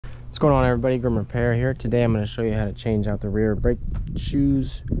What's going on, everybody? Grim Repair here. Today I'm going to show you how to change out the rear brake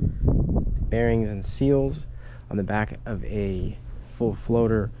shoes, bearings, and seals on the back of a full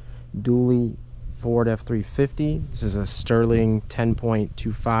floater dually Ford F350. This is a Sterling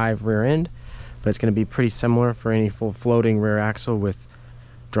 10.25 rear end, but it's going to be pretty similar for any full floating rear axle with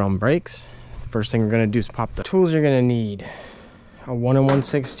drum brakes. The first thing we're going to do is pop the tools you're going to need. A 1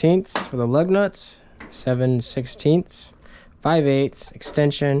 1/16 for the lug nuts, 7/16, 5/8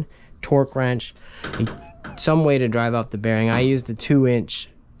 extension, torque wrench, some way to drive out the bearing. I used a 2-inch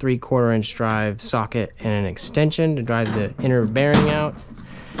 3/4 inch drive socket and an extension to drive the inner bearing out.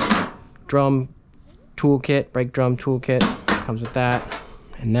 Drum toolkit, brake drum toolkit comes with that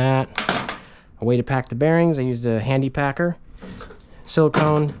and that. A way to pack the bearings, I used a handy packer,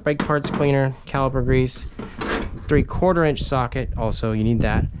 silicone, brake parts cleaner, caliper grease, 3/4 inch socket, also you need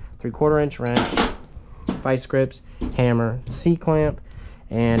that, 3/4 inch wrench, vice grips, hammer, C-clamp,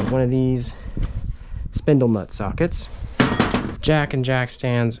 and one of these spindle nut sockets, jack and jack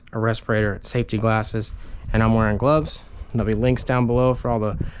stands, a respirator, safety glasses, and I'm wearing gloves. There'll be links down below for all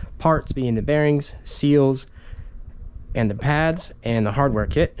the parts, being the bearings, seals, and the pads, and the hardware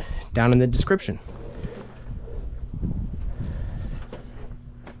kit down in the description.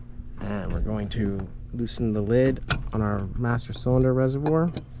 And we're going to loosen the lid on our master cylinder reservoir.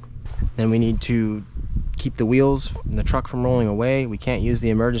 Then we need to keep the wheels in the truck from rolling away. We can't use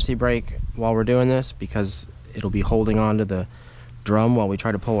the emergency brake while we're doing this because it'll be holding on to the drum while we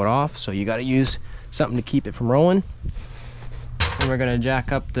try to pull it off. So you got to use something to keep it from rolling. And we're going to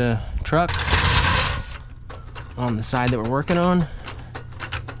jack up the truck on the side that we're working on.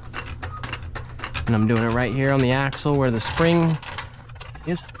 And I'm doing it right here on the axle where the spring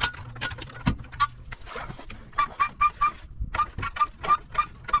is.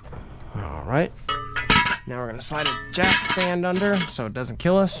 Right, now we're going to slide a jack stand under so it doesn't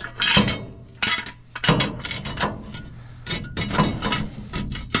kill us.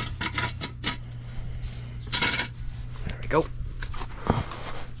 There we go.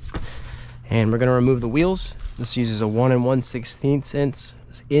 And we're going to remove the wheels. This uses a 1 1/16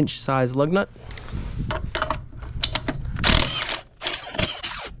 inch size lug nut.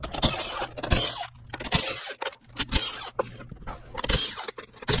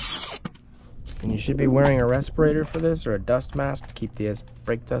 And you should be wearing a respirator for this, or a dust mask to keep the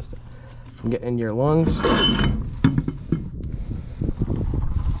brake dust from getting into your lungs.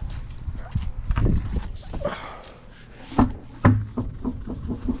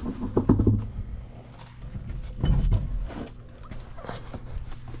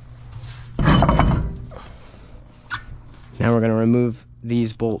 Now we're going to remove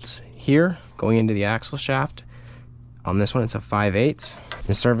these bolts here going into the axle shaft. On this one it's a 5/8.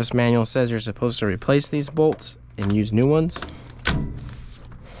 The service manual says you're supposed to replace these bolts and use new ones.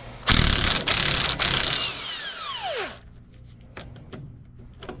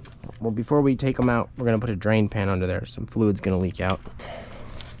 Well, before we take them out, we're going to put a drain pan under there. Some fluid's going to leak out.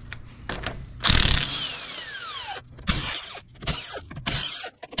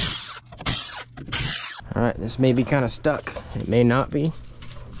 Alright, this may be kind of stuck. It may not be,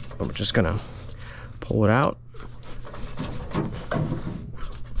 but we're just going to pull it out.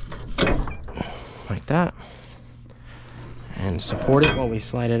 Like that, and support it while we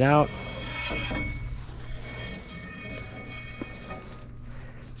slide it out.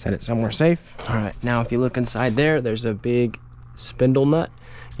 Set it somewhere safe. All right, now if you look inside there, there's a big spindle nut.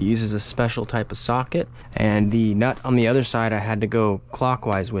 It uses a special type of socket, and the nut on the other side, I had to go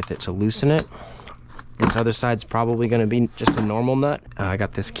clockwise with it to loosen it. This other side's probably going to be just a normal nut. I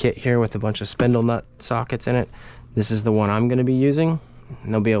got this kit here with a bunch of spindle nut sockets in it. This is the one I'm going to be using.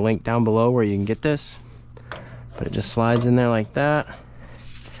 And there'll be a link down below where you can get this, but it just slides in there like that.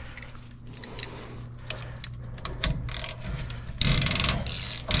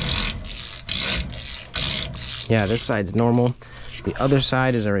 Yeah, this side's normal. The other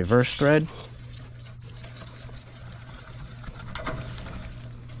side is a reverse thread.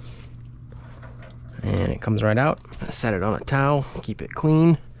 And it comes right out. Set it on a towel, keep it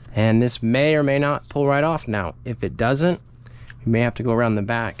clean. And this may or may not pull right off. Now, if it doesn't, you may have to go around the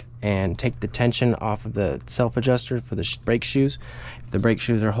back and take the tension off of the self-adjuster for the brake shoes. If the brake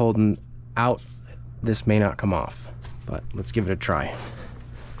shoes are holding out, this may not come off, but let's give it a try.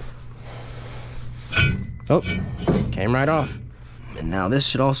 Oh, came right off. And now this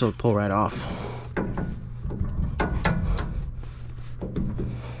should also pull right off.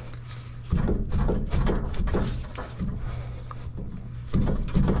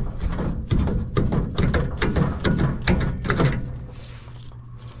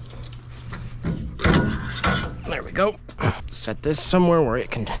 set this somewhere where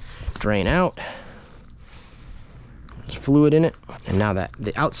it can drain out. There's fluid in it. And now that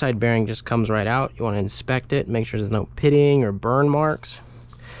the outside bearing just comes right out, you want to inspect it, make sure there's no pitting or burn marks.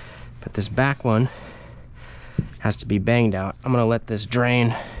 But this back one has to be banged out. I'm gonna let this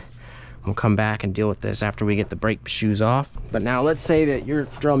drain. We'll come back and deal with this after we get the brake shoes off. But now let's say that your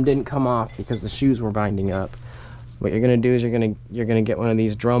drum didn't come off because the shoes were binding up. What you're gonna do is you're gonna get one of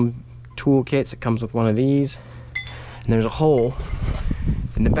these drum tool kits. It comes with one of these, and there's a hole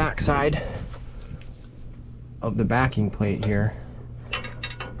in the back side of the backing plate here,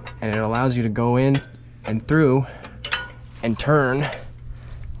 and it allows you to go in and through and turn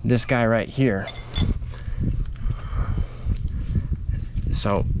this guy right here.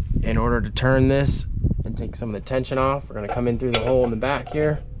 So in order to turn this and take some of the tension off, we're going to come in through the hole in the back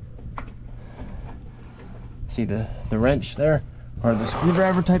here. See the wrench there, or the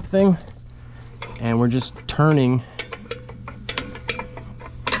screwdriver type thing, and we're just turning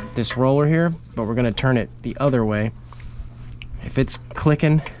this roller here, but we're going to turn it the other way. If it's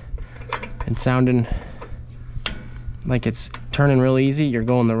clicking and sounding like it's turning real easy, you're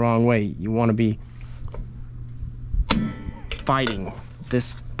going the wrong way. You want to be fighting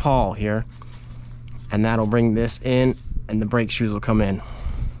this pawl here, and that'll bring this in and the brake shoes will come in.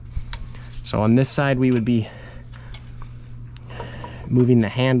 So on this side we would be moving the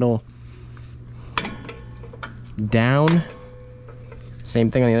handle down.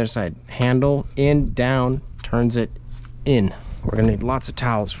 Same thing on the other side. Handle in, down, turns it in. We're gonna need lots of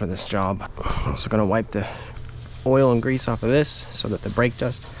towels for this job. I'm also gonna wipe the oil and grease off of this so that the brake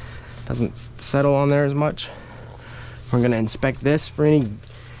dust doesn't settle on there as much. We're gonna inspect this for any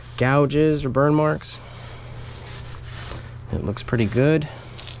gouges or burn marks. It looks pretty good.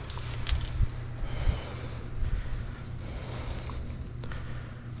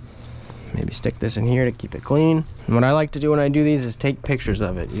 Maybe stick this in here to keep it clean. And what I like to do when I do these is take pictures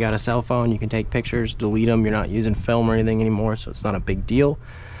of it. You got a cell phone, you can take pictures, delete them. You're not using film or anything anymore, so it's not a big deal.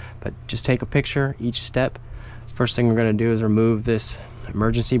 But just take a picture each step. First thing we're gonna do is remove this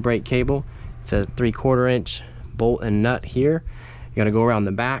emergency brake cable. It's a 3/4 inch bolt and nut here. You gotta go around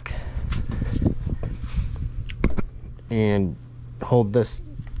the back and hold this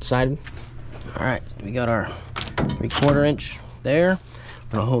side. All right, we got our 3/4 inch there. I'm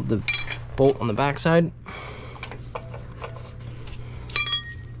gonna hold the bolt on the back side.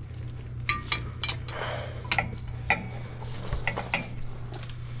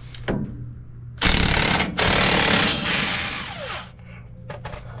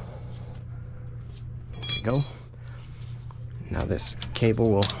 Go. Now this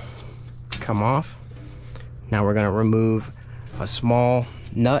cable will come off. Now we're going to remove a small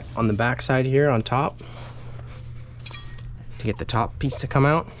nut on the back side here on top to get the top piece to come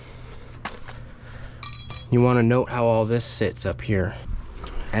out. You want to note how all this sits up here.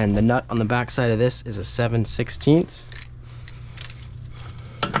 And the nut on the back side of this is a 7/16.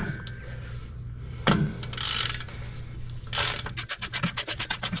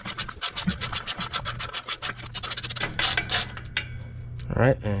 All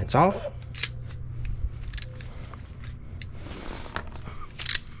right, and it's off.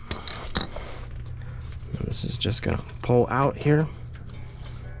 And this is just gonna pull out here.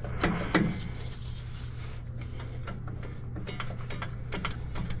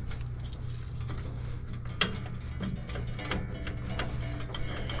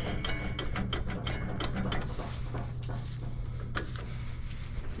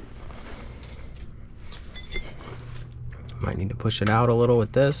 Might need to push it out a little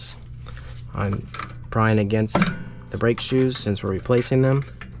with this. I'm prying against the brake shoes since we're replacing them.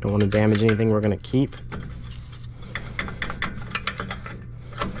 Don't want to damage anything we're going to keep.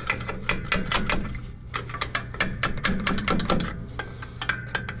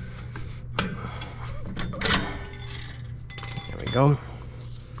 There we go.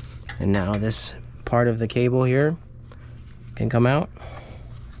 And now this part of the cable here can come out.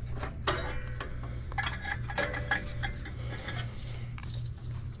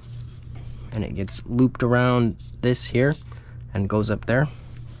 And it gets looped around this here and goes up there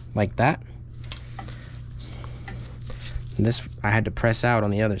like that. And this I had to press out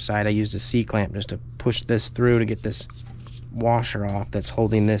on the other side. I used a C-clamp just to push this through to get this washer off that's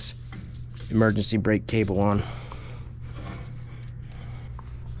holding this emergency brake cable on.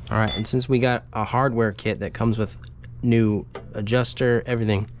 All right, and since we got a hardware kit that comes with new adjuster,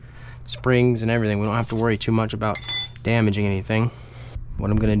 everything, springs and everything, we don't have to worry too much about damaging anything. What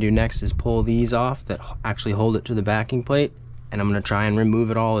I'm going to do next is pull these off that actually hold it to the backing plate, and I'm going to try and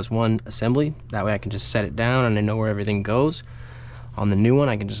remove it all as one assembly. That way I can just set it down and I know where everything goes. On the new one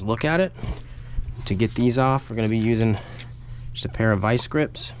I can just look at it. To get these off, we're going to be using just a pair of vice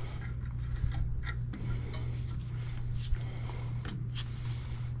grips.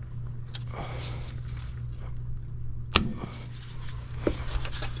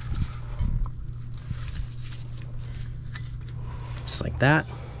 Just like that.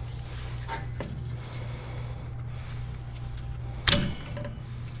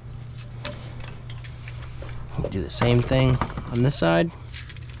 We'll do the same thing on this side.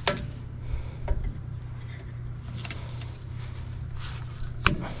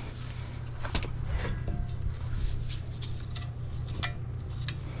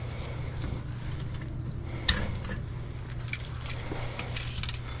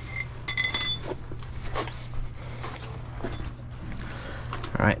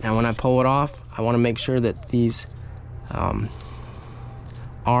 Alright, now when I pull it off, I want to make sure that these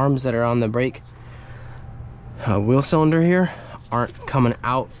arms that are on the brake wheel cylinder here aren't coming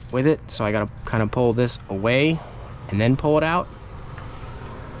out with it, so I gotta kind of pull this away and then pull it out.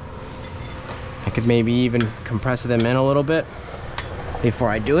 I could maybe even compress them in a little bit before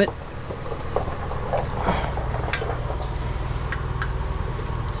I do it.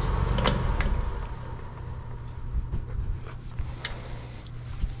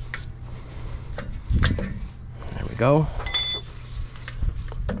 There we go.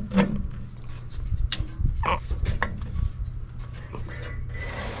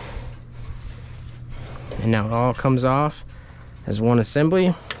 And now it all comes off as one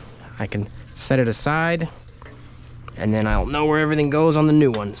assembly. I can set it aside, and then I'll know where everything goes on the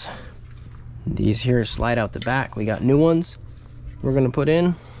new ones. These here slide out the back. We got new ones we're gonna put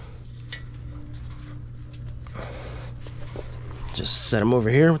in. Just set them over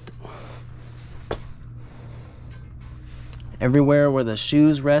here. Everywhere where the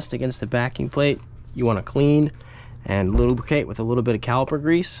shoes rest against the backing plate, you want to clean and lubricate with a little bit of caliper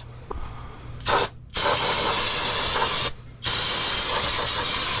grease.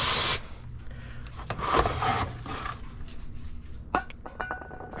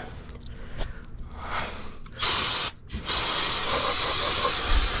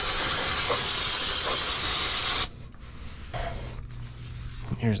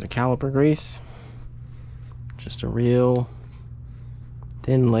 Here's the caliper grease. Just a real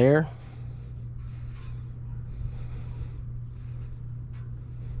thin layer.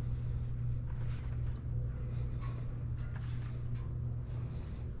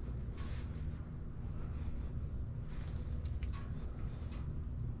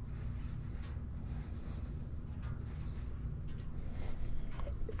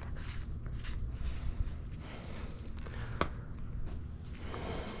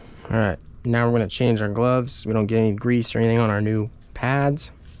 All right, now we're gonna change our gloves. We don't get any grease or anything on our new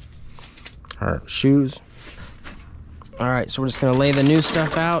pads, our shoes. All right, so we're just gonna lay the new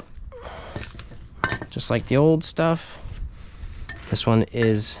stuff out, just like the old stuff. This one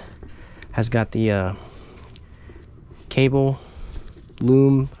has got the cable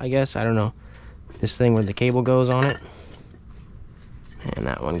loom, I guess. I don't know, this thing where the cable goes on it. And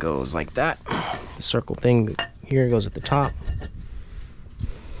that one goes like that. The circle thing here goes at the top.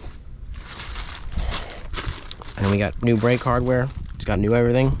 And we got new brake hardware. It's got new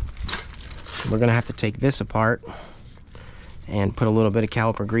everything. We're gonna have to take this apart and put a little bit of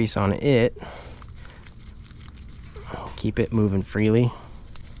caliper grease on it. Keep it moving freely.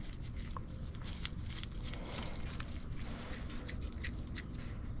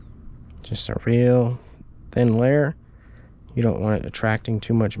 Just a real thin layer. You don't want it attracting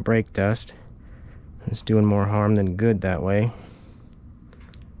too much brake dust. It's doing more harm than good that way.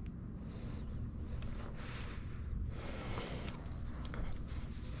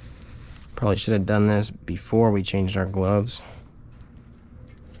 Probably should have done this before we changed our gloves.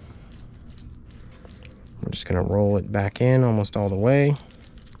 We're just gonna roll it back in almost all the way.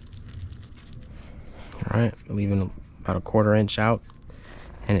 All right, leaving about a 1/4 inch out,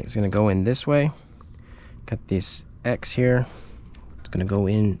 and it's gonna go in this way. Got this X here. It's gonna go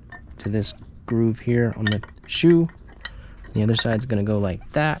in to this groove here on the shoe. The other side's gonna go like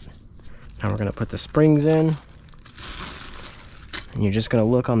that. Now we're gonna put the springs in. And you're just gonna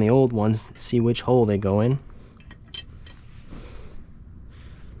look on the old ones, see which hole they go in.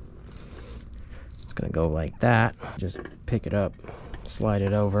 It's gonna go like that. Just pick it up, slide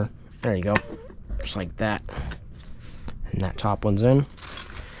it over. There you go, just like that. And that top one's in.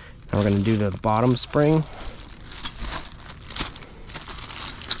 Now we're gonna do the bottom spring,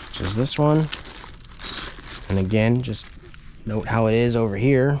 which is this one. And again, just note how it is over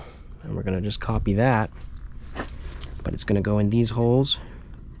here. And we're gonna just copy that. But it's gonna go in these holes.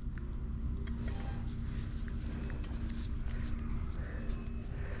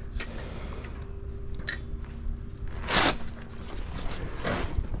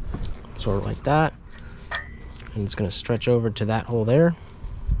 sort of like that, and it's going to stretch over to that hole there.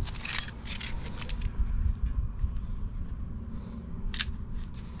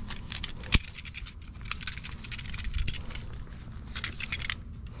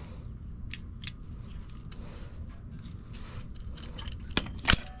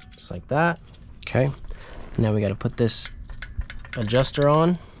 Just like that. Okay, now we got to put this adjuster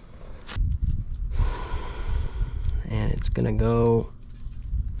on, and it's gonna go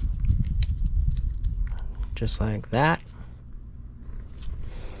just like that,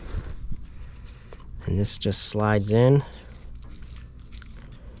 and this just slides in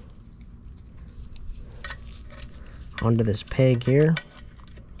onto this peg here.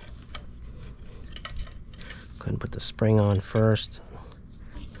 Go ahead and put the spring on first.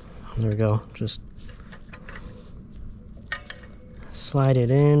 There we go, just slide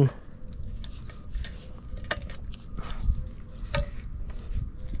it in.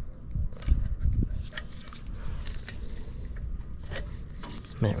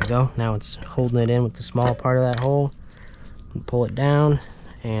 There we go. Now it's holding it in with the small part of that hole. And pull it down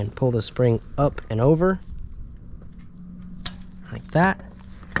and pull the spring up and over like that.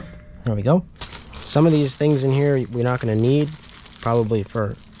 There we go. Some of these things in here we're not going to need, probably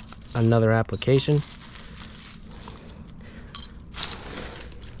for another application.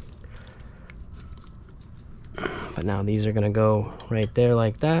 But now these are going to go right there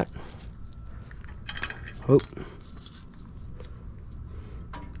like that. Whoop.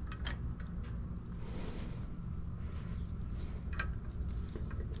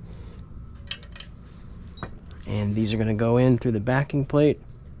 And these are going to go in through the backing plate.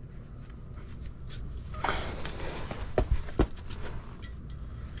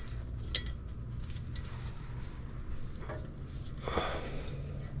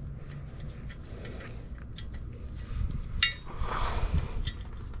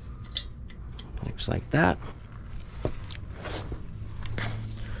 Looks like that.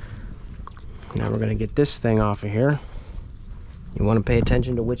 Now we're going to get this thing off of here. You want to pay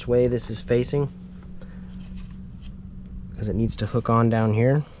attention to which way this is facing, because it needs to hook on down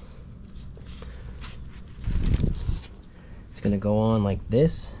here. It's going to go on like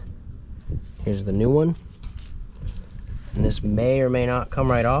this. Here's the new one. And this may or may not come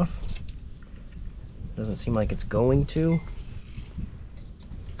right off. Doesn't seem like it's going to.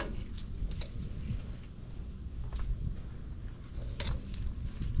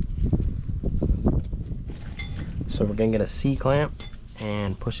 So we're going to get a C-clamp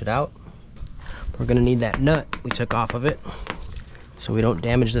and push it out. We're going to need that nut we took off of it so we don't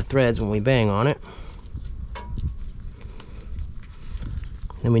damage the threads when we bang on it.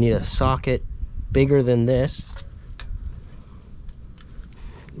 Then we need a socket bigger than this,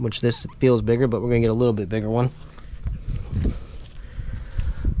 which this feels bigger, but we're going to get a little bit bigger one.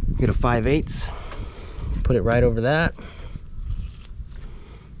 Get a 5/8, put it right over that.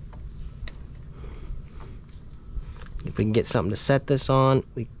 If we can get something to set this on,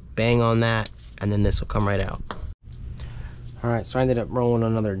 we bang on that, and then this will come right out. Alright, so I ended up rolling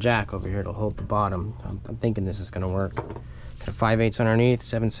another jack over here to hold the bottom. I'm thinking this is going to work. Got a 5/8 underneath,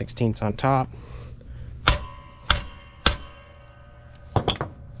 7/16 on top.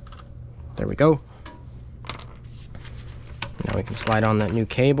 There we go. Now we can slide on that new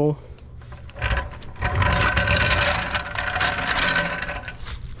cable.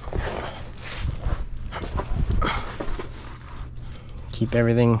 Keep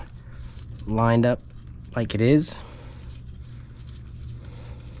everything lined up like it is.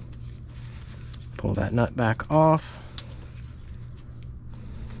 Pull that nut back off.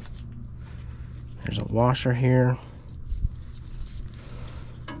 There's a washer here.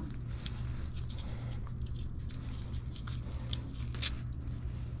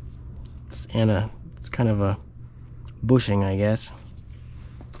 It's kind of a bushing, I guess.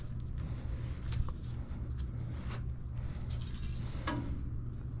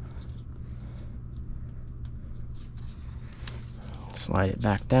 Slide it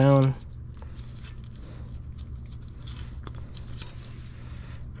back down.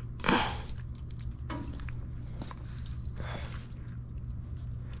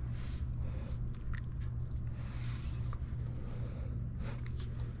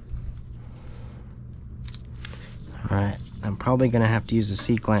 Alright, I'm probably going to have to use a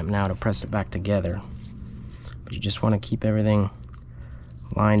C-clamp now to press it back together. But you just want to keep everything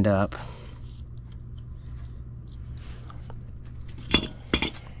lined up.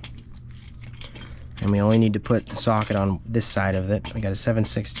 And we only need to put the socket on this side of it. We got a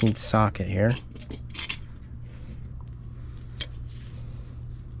 7/16 socket here.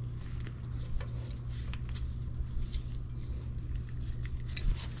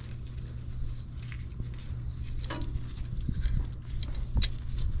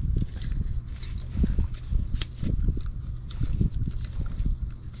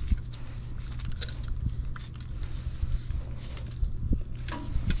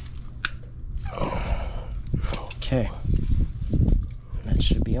 Okay, that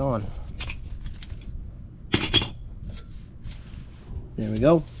should be on. There we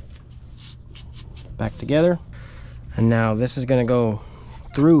go. Back together. And now this is going to go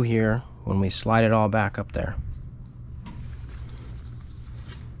through here when we slide it all back up there.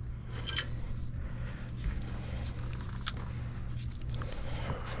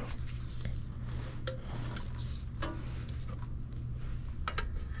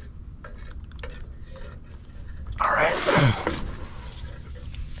 All right.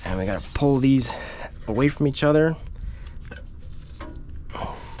 And we got to pull these away from each other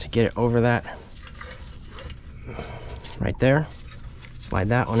to get it over that right there. Slide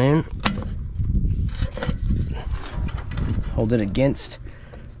that one in. Hold it against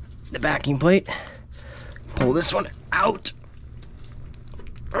the backing plate. Pull this one out.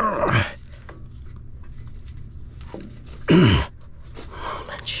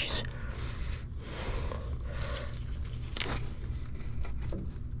 Jeez.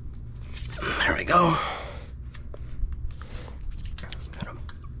 There we go. Gotta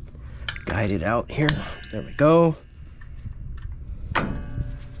guide it out here. There we go.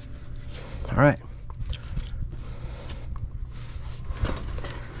 All right.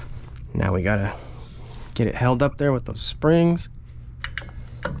 Now we gotta get it held up there with those springs.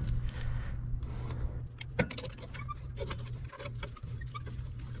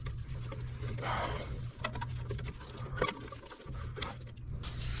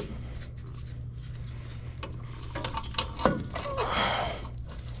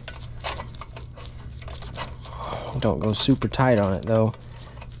 Don't go super tight on it though.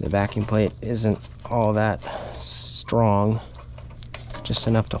 The backing plate isn't all that strong, just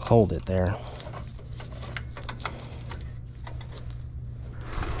enough to hold it there.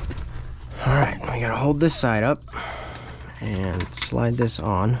 All right, we gotta hold this side up and slide this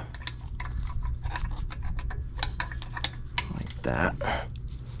on like that.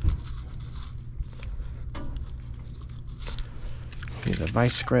 Use a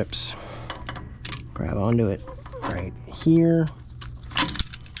vice grips, grab onto it right here.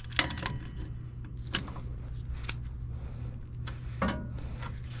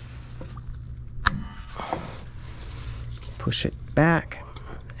 Push it back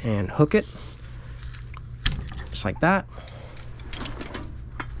and hook it just like that.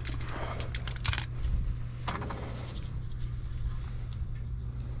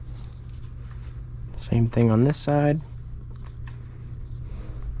 Same thing on this side.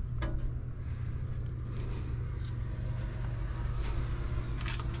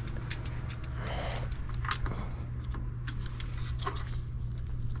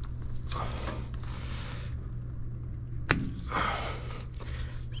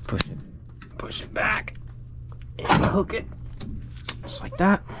 Push it back and hook it just like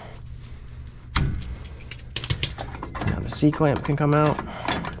that. Now the C-clamp can come out,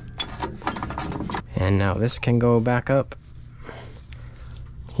 and now this can go back up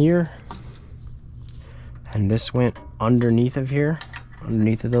here, and this went underneath of here,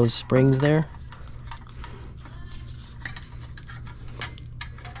 underneath of those springs there.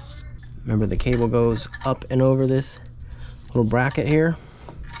 Remember, the cable goes up and over this little bracket here.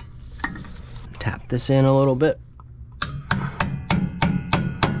 Tap this in a little bit.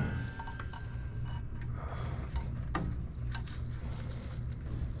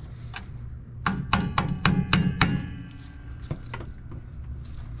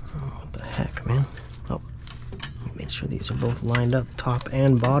 What the heck, man? Oh, make sure these are both lined up, top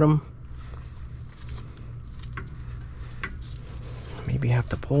and bottom. Maybe have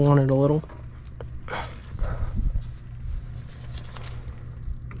to pull on it a little.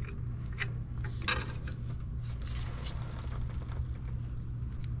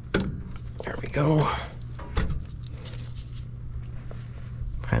 There we go.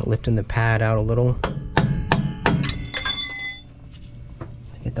 Kind of lifting the pad out a little to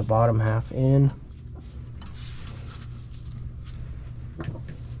get the bottom half in.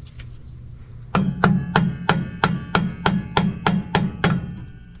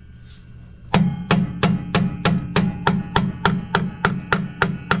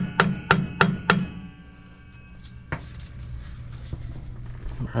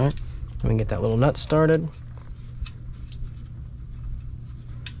 Alright, let me get that little nut started.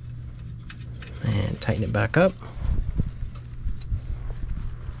 And tighten it back up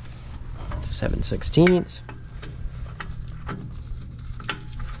to 7/16.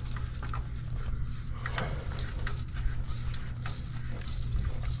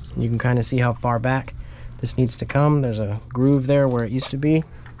 You can kind of see how far back this needs to come. There's a groove there where it used to be.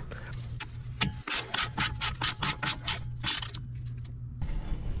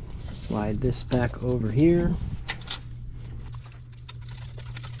 Slide this back over here.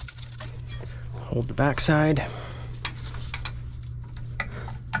 Hold the back side.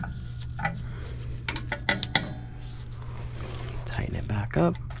 Tighten it back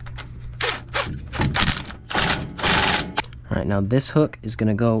up. All right, now this hook is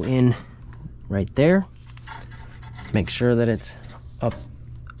gonna go in right there. Make sure that it's up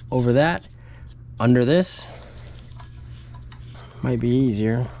over that, under this. Might be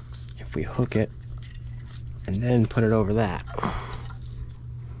easier if we hook it and then put it over that.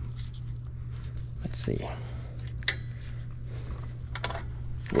 Let's see.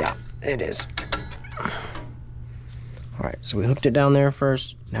 Yeah, it is. All right, so we hooked it down there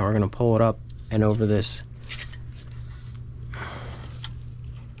first. Now we're gonna pull it up and over this.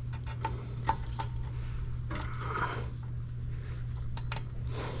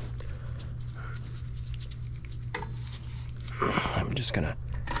 I'm just gonna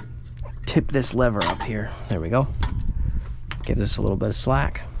tip this lever up here. There we go. Give this a little bit of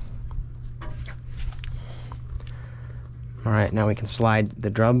slack. All right, now we can slide the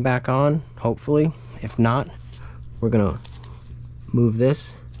drum back on, hopefully. If not, we're gonna move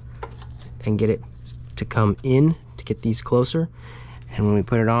this and get it to come in to get these closer. And when we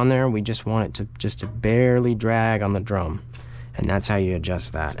put it on there, we just want it to just barely drag on the drum. And that's how you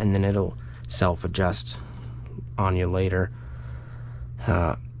adjust that. And then it'll self-adjust on you later.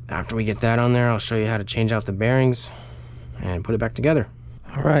 After we get that on there, I'll show you how to change out the bearings and put it back together.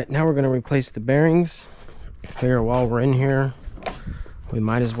 All right, now we're gonna replace the bearings. Figure while we're in here, we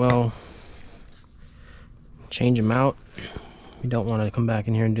might as well change them out. We don't want to come back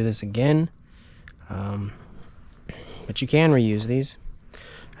in here and do this again. But you can reuse these.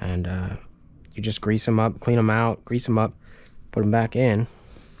 And you just grease them up, clean them out, grease them up, put them back in.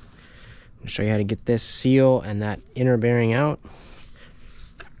 I'll show you how to get this seal and that inner bearing out.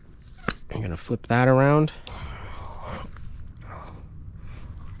 I'm gonna flip that around.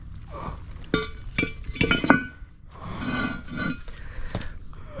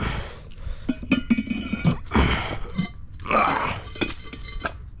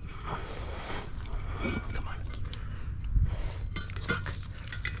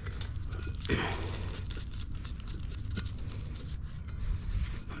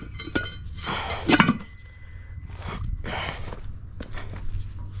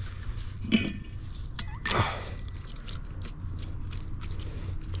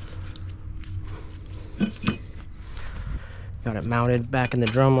 Got it mounted back in the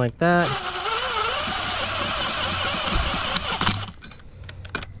drum like that.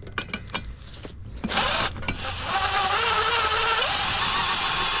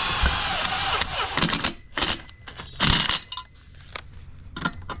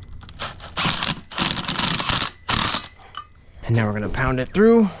 And now we're going to pound it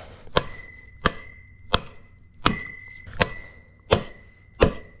through.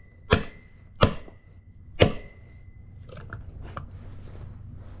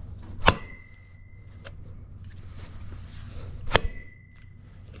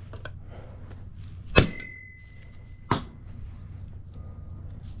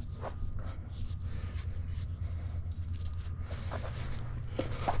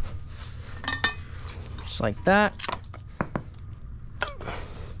 Just like that.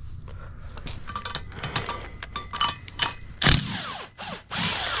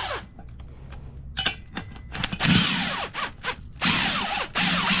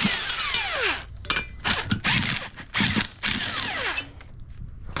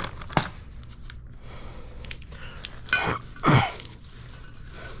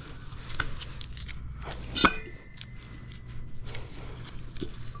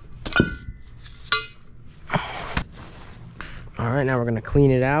 All right, now we're gonna clean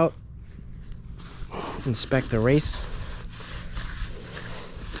it out, inspect the race.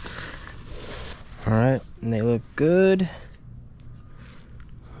 All right, and they look good.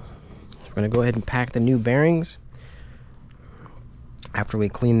 So we're gonna go ahead and pack the new bearings. After we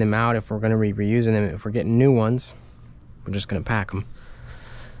clean them out, if we're gonna be reusing them, if we're getting new ones, we're just gonna pack them.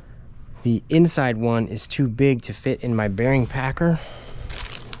 The inside one is too big to fit in my bearing packer,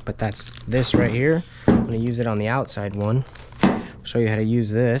 but that's this right here. I'm gonna use it on the outside one. Show you how to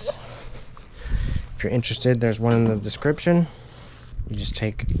use this. If you're interested, there's one in the description. You just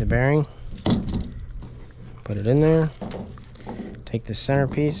take the bearing, put it in there, take the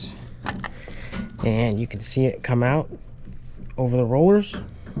centerpiece, and you can see it come out over the rollers,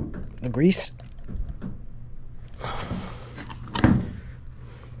 the grease.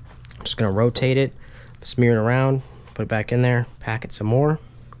 Just gonna rotate it, smear it around, put it back in there, pack it some more.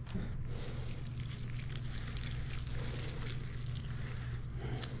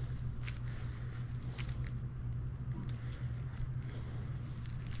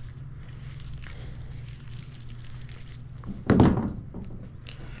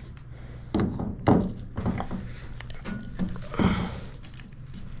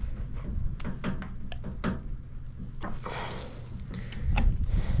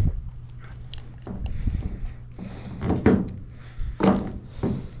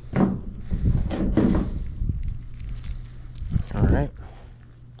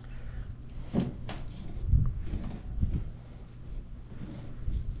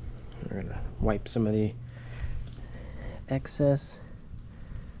 wipe some of the excess,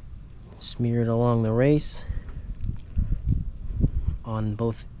 smear it along the race on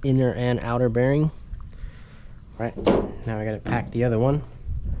both inner and outer bearing. Right, now I gotta pack the other one,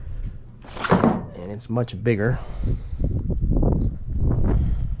 and it's much bigger,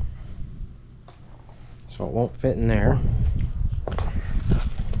 so it won't fit in there.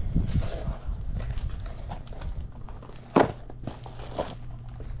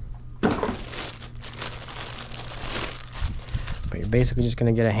 But you're basically just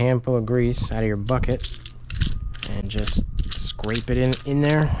going to get a handful of grease out of your bucket and just scrape it in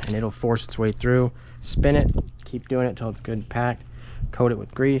there, and it'll force its way through. Spin it, keep doing it till it's good packed, coat it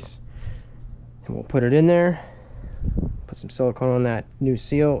with grease, and we'll put it in there, put some silicone on that new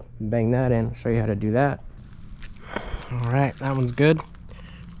seal, bang that in. I'll show you how to do that. Alright, that one's good.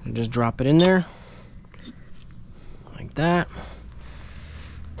 And just drop it in there like that.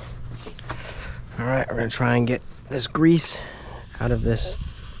 Alright, we're going to try and get this grease out of this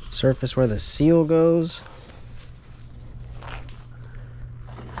surface where the seal goes.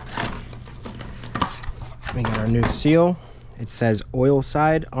 We got our new seal. It says oil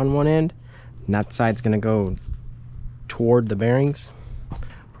side on one end, and that side's going to go toward the bearings.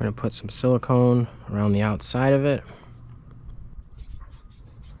 We're going to put some silicone around the outside of it.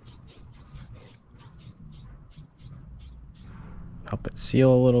 Help it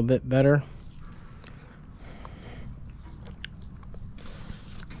seal a little bit better.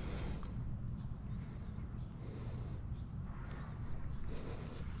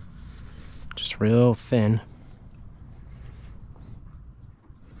 Just real thin.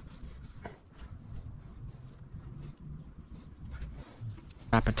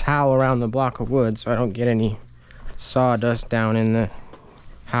 Wrap a towel around the block of wood so I don't get any sawdust down in the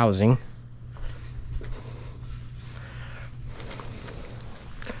housing.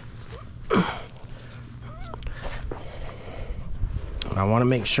 I want to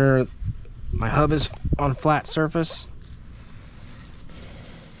make sure my hub is on flat surface.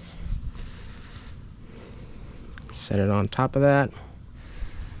 Set it on top of that.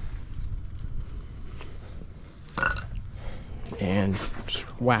 And just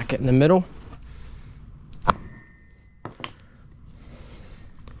whack it in the middle.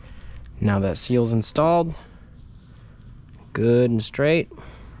 Now that seal's installed, good and straight.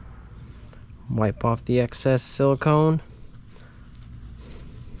 Wipe off the excess silicone.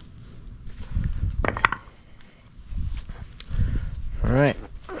 Alright,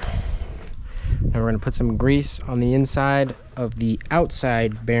 now we're going to put some grease on the inside of the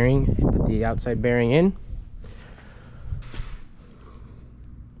outside bearing. Put the outside bearing in.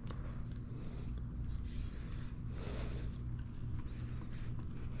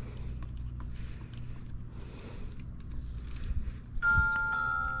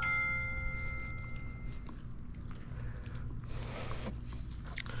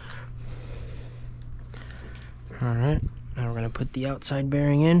 Alright, now we're going to put the outside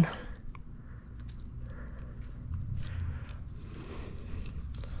bearing in.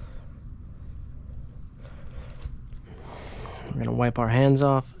 We're going to wipe our hands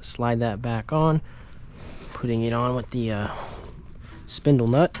off, slide that back on, putting it on with the spindle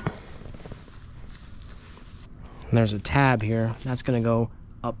nut. And there's a tab here, that's going to go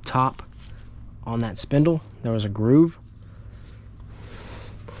up top on that spindle. There was a groove.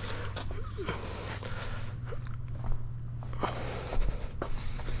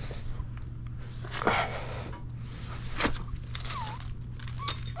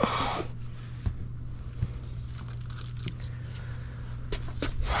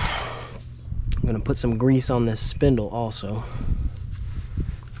 I'm going to put some grease on this spindle also.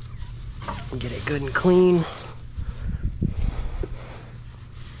 Get it good and clean.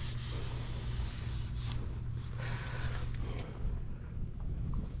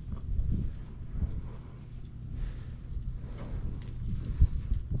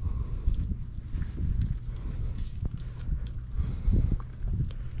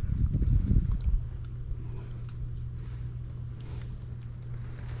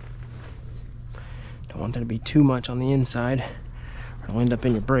 Don't want there to be too much on the inside, or it'll end up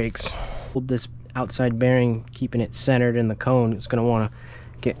in your brakes. Hold this outside bearing, keeping it centered in the cone. It's going to want to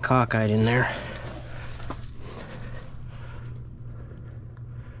get cockeyed in there.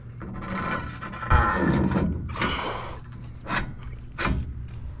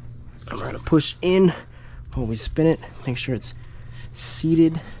 I'm going to push in while we spin it, make sure it's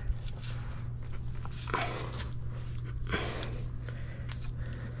seated.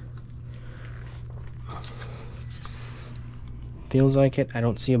 Feels like it. I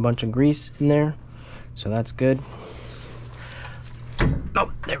don't see a bunch of grease in there, so that's good.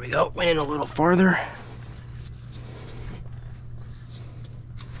 Oh, there we go. Went in a little farther.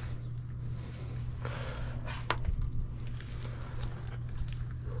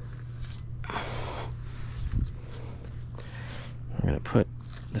 We're going to put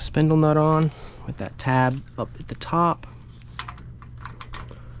the spindle nut on with that tab up at the top.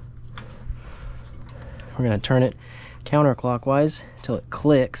 We're going to turn it counterclockwise till it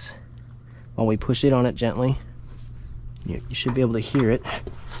clicks while we push it on it gently. You should be able to hear it.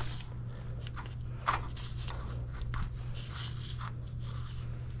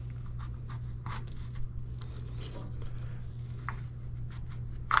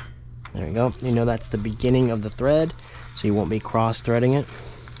 There we go. You know that's the beginning of the thread, so you won't be cross-threading it.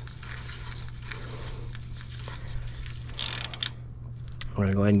 We're going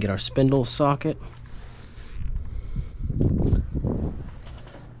to go ahead and get our spindle socket.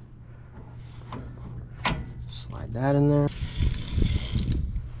 Slide that in there.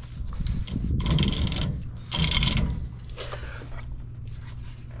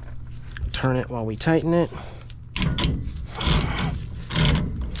 Turn it while we tighten it.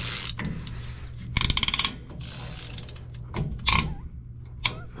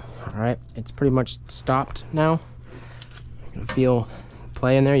 Alright, it's pretty much stopped now. You can feel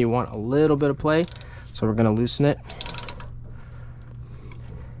play in there. You want a little bit of play, so we're going to loosen it.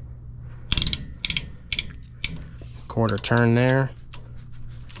 Quarter turn there.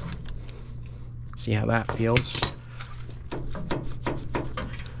 See how that feels.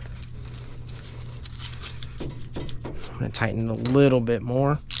 I'm going to tighten it a little bit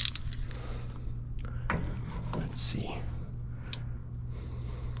more. Let's see.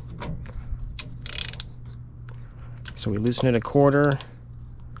 So we loosen it a quarter.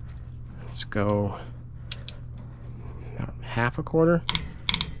 Let's go about half a quarter.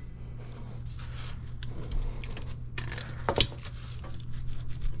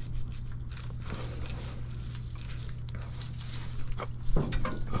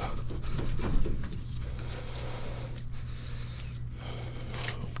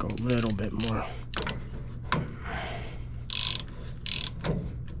 Go a little bit more.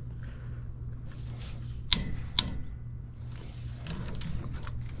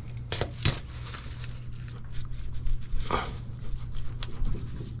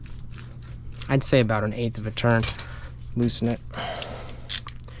 I'd say about 1/8 of a turn. Loosen it.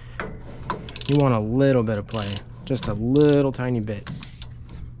 You want a little bit of play, just a little tiny bit.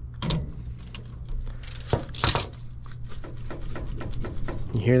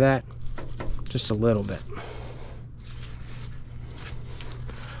 You hear that? Just a little bit.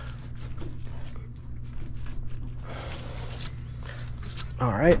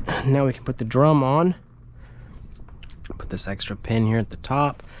 All right, now we can put the drum on. Put this extra pin here at the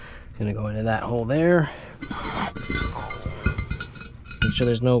top. It's gonna go into that hole there. Make sure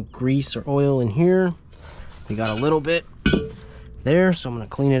there's no grease or oil in here. We got a little bit there, so I'm gonna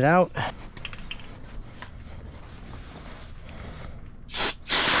clean it out.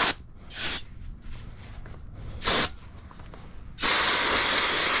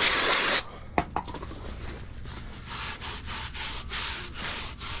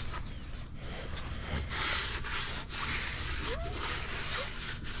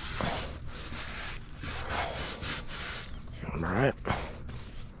 All right.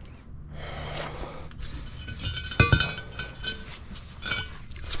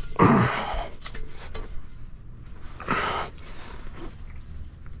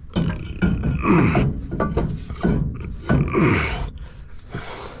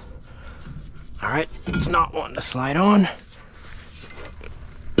 All right, it's not wanting to slide on,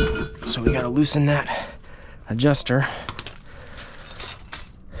 so we gotta loosen that adjuster.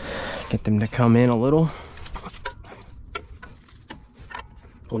 Get them to come in a little.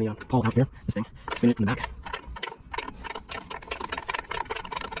 Pull the pull out here, this thing, spin it from the back.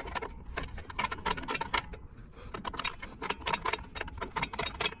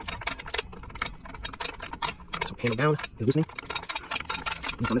 So handle down is loosening.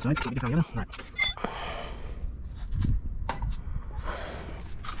 Loose on this side, get it on the other. All right.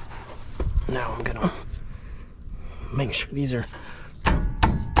 Now I'm gonna make sure these are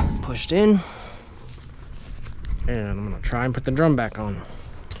pushed in, and I'm gonna try and put the drum back on.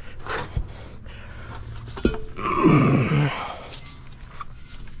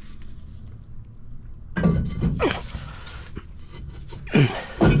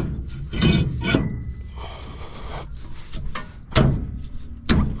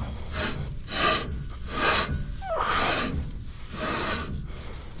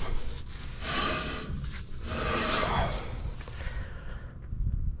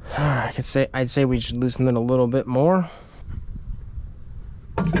 I'd say we should loosen it a little bit more.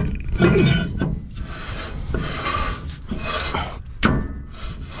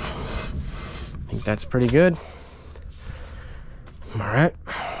 think that's pretty good. All right,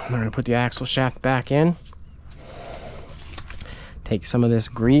 I'm gonna put the axle shaft back in. Take some of this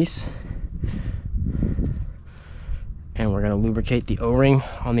grease and we're gonna lubricate the O-ring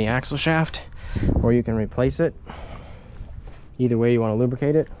on the axle shaft, or you can replace it. Either way you wanna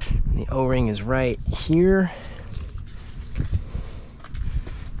lubricate it. The O-ring is right here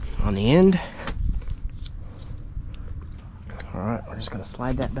on the end. All right, we're just gonna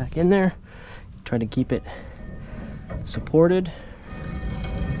slide that back in there. Try to keep it supported.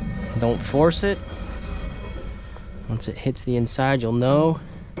 Don't force it. Once it hits the inside, you'll know.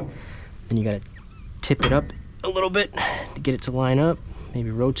 Then you gotta tip it up a little bit to get it to line up.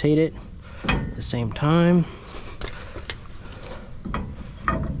 Maybe rotate it at the same time.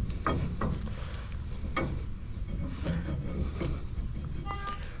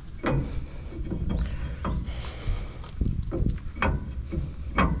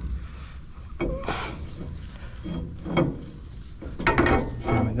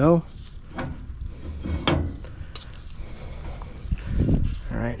 There we go.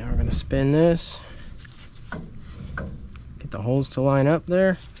 Alright, now we're going to spin this. Get the holes to line up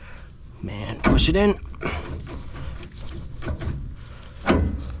there. Man, push it in.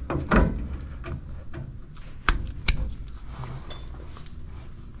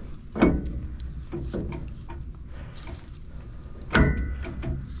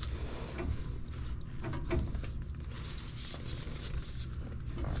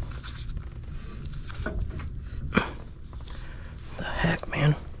 The heck,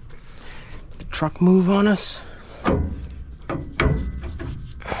 man? The truck move on us.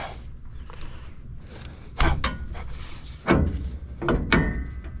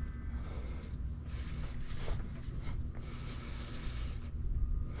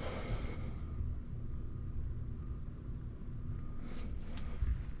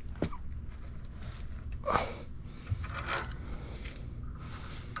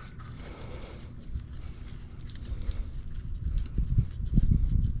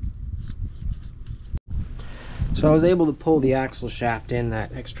 So I was able to pull the axle shaft in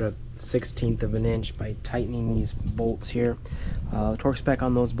that extra 1/16 of an inch by tightening these bolts here. Torque spec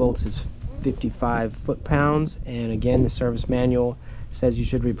on those bolts is 55 foot-pounds, and again the service manual says you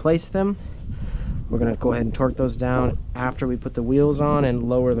should replace them. We're going to go ahead and torque those down after we put the wheels on and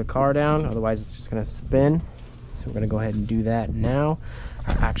lower the car down, otherwise it's just going to spin. So we're going to go ahead and do that now.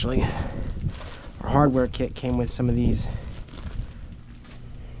 Actually, our hardware kit came with some of these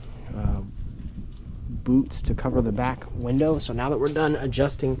boots to cover the back window. So now that we're done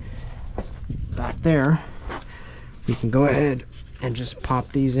adjusting back there, we can go ahead and just pop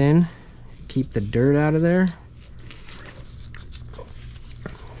these in, keep the dirt out of there,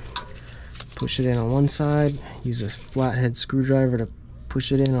 push it in on one side, use a flathead screwdriver to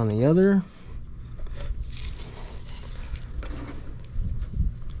push it in on the other.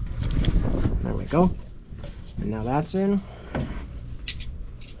 There we go. And now that's in.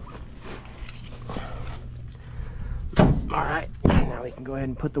 Alright, now we can go ahead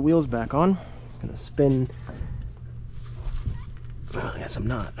and put the wheels back on. I'm gonna spin. Well, I guess I'm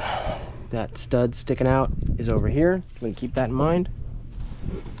not. That stud sticking out is over here. I'm gonna keep that in mind.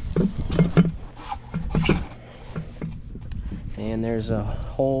 And there's a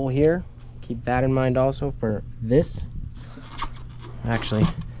hole here. Keep that in mind also for this. Actually,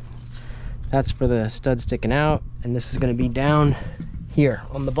 that's for the stud sticking out, and this is gonna be down here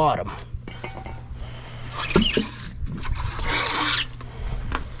on the bottom.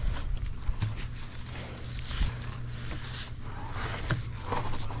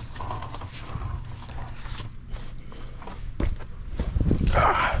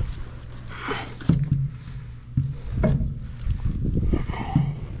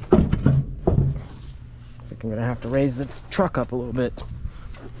 I'm gonna have to raise the truck up a little bit.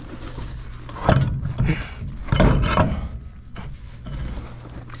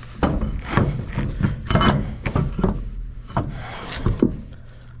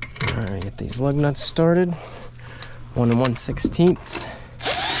 Alright, get these lug nuts started. 1 1/16.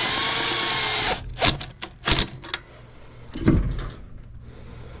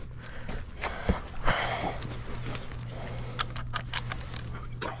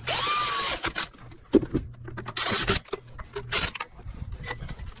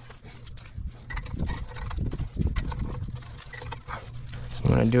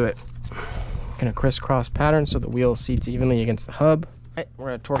 I'm gonna do it in a crisscross pattern so the wheel seats evenly against the hub. Right, we're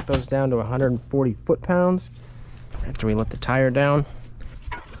gonna torque those down to 140 foot-pounds after we let the tire down.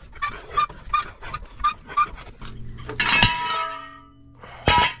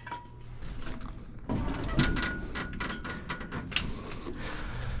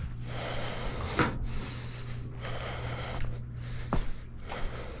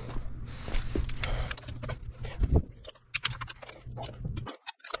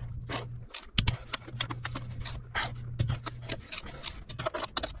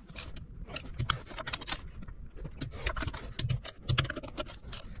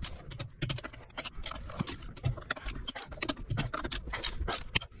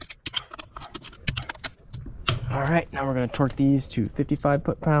 All right, now we're going to torque these to 55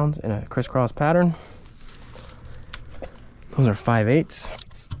 foot-pounds in a crisscross pattern. Those are 5/8.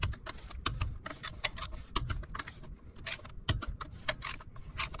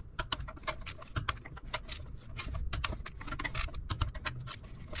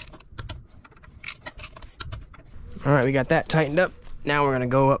 All right, we got that tightened up. Now we're gonna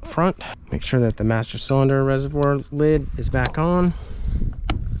go up front, make sure that the master cylinder reservoir lid is back on.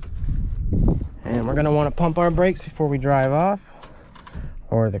 And we're gonna wanna pump our brakes before we drive off,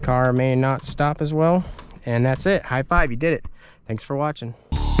 or the car may not stop as well. And that's it. High five, you did it. Thanks for watching.